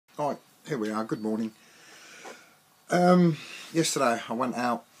Here we are, good morning. Yesterday I went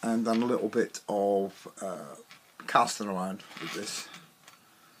out and done a little bit of casting around with this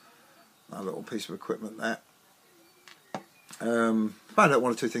little piece of equipment there. Found out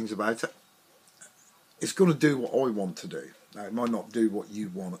one or two things about it. It's going to do what I want to do. Now, it might not do what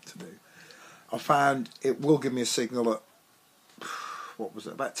you want it to do. I found it will give me a signal at, what was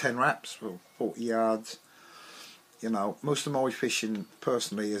it, about 10 wraps, or 40 yards. You know, most of my fishing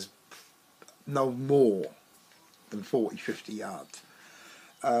personally is no more than 40-50 yards.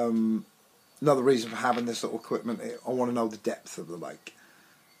 Another reason for having this little equipment, I want to know the depth of the lake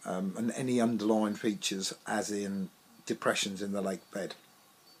and any underlying features, as in depressions in the lake bed.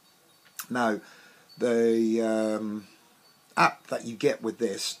 Now, the app that you get with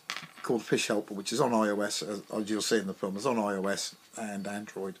this, called Fish Helper, which is on iOS, as you'll see in the film, is on iOS and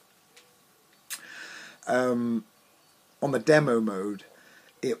Android. On the demo mode,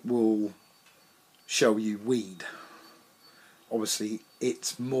 it will show you weed. Obviously,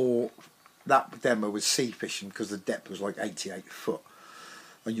 it's more, that demo was sea fishing because the depth was like 88 foot,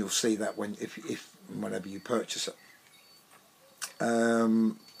 and you'll see that whenever you purchase it.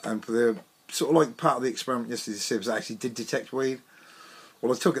 And for the sort of like part of the experiment yesterday, to see if it actually did detect weed.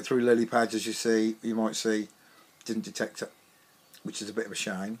 Well, I took it through lily pads, as you might see, didn't detect it, which is a bit of a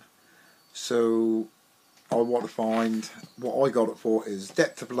shame. So I want to find, what I got it for is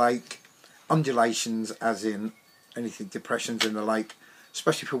depth of lake, undulations, as in anything, depressions in the lake,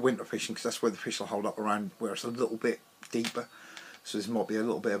 especially for winter fishing, because that's where the fish will hold up around where it's a little bit deeper. So this might be a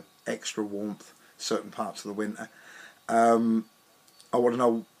little bit of extra warmth certain parts of the winter. I want to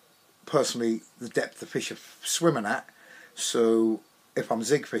know personally the depth the fish are swimming at. So if I'm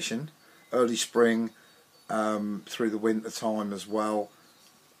zig fishing, early spring, through the winter time as well,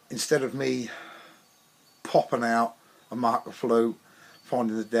 instead of me popping out a marker float,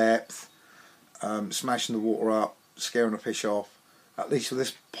 finding the depth, smashing the water up, scaring the fish off, at least with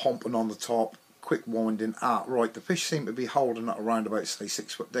this pumping on the top, quick winding, right, the fish seem to be holding at around about, say,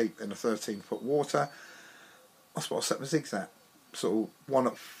 6 foot deep in a 13-foot water. That's what I set my zigs at. So one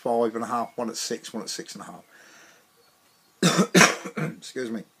at 5.5, one at 6, one at 6.5. Excuse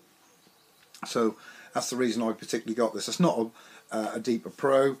me. So that's the reason I particularly got this. It's not a Deeper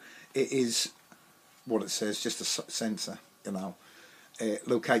Pro. It is what it says, just a sensor, you know. It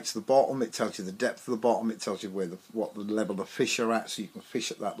locates the bottom, it tells you the depth of the bottom, it tells you what the level of fish are at, so you can fish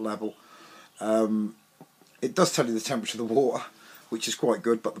at that level. It does tell you the temperature of the water, which is quite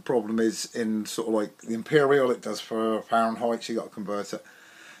good, but the problem is in sort of like the Imperial, it does for Fahrenheit, so you've got to convert it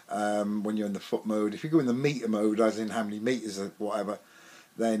when you're in the foot mode. If you go in the meter mode, as in how many meters or whatever,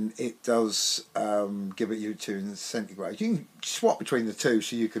 then it does give it you to centigrade. You can swap between the two,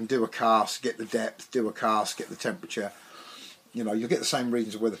 so you can do a cast, get the depth, do a cast, get the temperature. You know, you'll get the same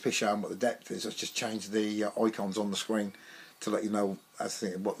readings of where the fish are and what the depth is. Let's just change the icons on the screen to let you know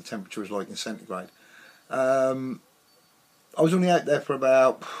what the temperature is like in centigrade. I was only out there for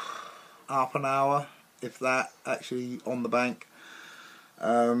about half an hour, if that, actually on the bank.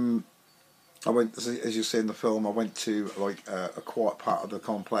 I went, as you'll see in the film, I went to like a quiet part of the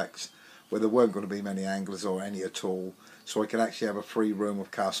complex where there weren't going to be many anglers or any at all, so I could actually have a free room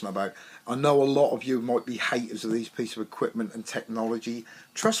of casting about. I know a lot of you might be haters of these pieces of equipment and technology.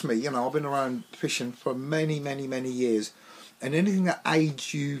 Trust me, you know, I've been around fishing for many years, and anything that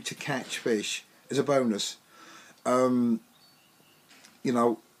aids you to catch fish is a bonus. You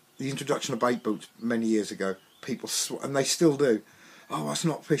know, the introduction of bait boats many years ago, people, and they still do, oh, that's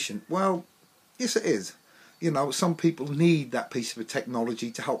not fishing. Well, yes it is. You know, some people need that piece of technology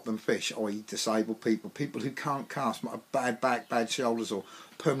to help them fish, i.e. disabled people, people who can't cast, might have bad back, bad shoulders or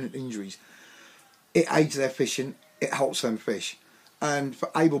permanent injuries. It aids their fishing, it helps them fish. And for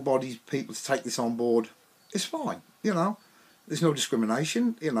able-bodied people to take this on board, it's fine, you know. There's no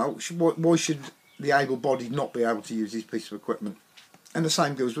discrimination, you know. Why should the able-bodied not be able to use these pieces of equipment? And the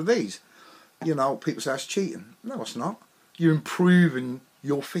same goes with these. You know, people say that's cheating. No, it's not. You're improving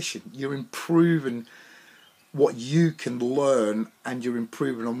your fishing. You're improving what you can learn, and you're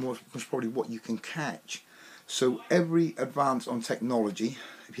improving on most probably what you can catch. So every advance on technology,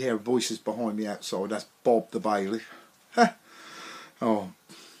 if you hear voices behind me outside, that's Bob the bailiff. Oh,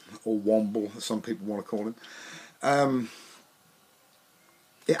 or Womble, as some people want to call him.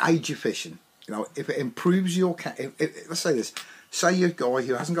 It aids your fishing. You know, if it improves your let's say this. Say you're a guy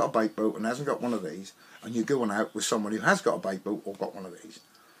who hasn't got a bait boat and hasn't got one of these, and you're going out with someone who has got a bait boat or got one of these.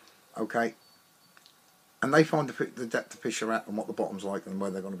 Okay? And they find the depth of fish are at and what the bottom's like and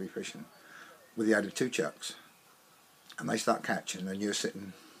where they're going to be fishing with the aid of 2 chucks. And they start catching, and you're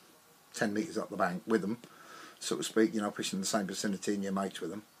sitting 10 metres up the bank with them, so to speak, you know, fishing in the same vicinity and your mates with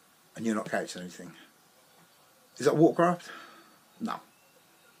them. and you're not catching anything. Is that watercraft? No,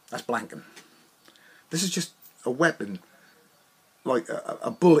 that's blanking. This is just a weapon, like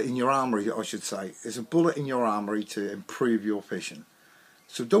a bullet in your armoury, I should say. It's a bullet in your armoury to improve your fishing.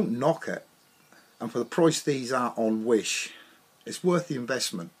 So don't knock it. And for the price these are on Wish, it's worth the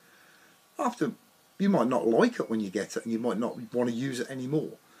investment. After, you might not like it when you get it, and you might not want to use it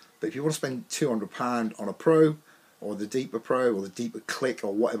anymore. But if you want to spend £200 on a Pro, or the Deeper Pro, or the Deeper Click,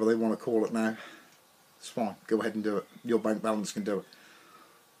 or whatever they want to call it now, it's fine. Go ahead and do it. Your bank balance can do it.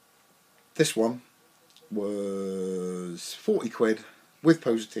 This one was 40 quid with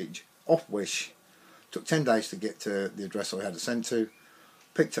postage off Wish. Took 10 days to get to the address I had to send to.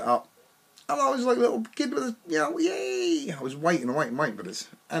 Picked it up, and I was like a little kid with a, yay! I was waiting for this,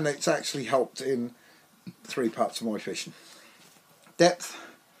 and it's actually helped in 3 parts of my fishing: depth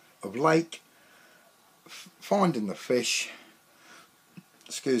of lake, finding the fish,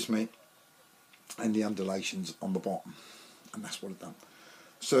 excuse me, and the undulations on the bottom, and that's what I've done.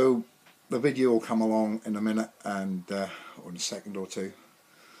 So the video will come along in a minute, and or in a second or two,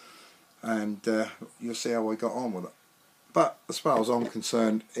 and you'll see how I got on with it. But as far as I'm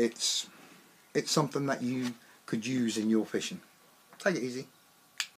concerned, it's something that you could use in your fishing. Take it easy.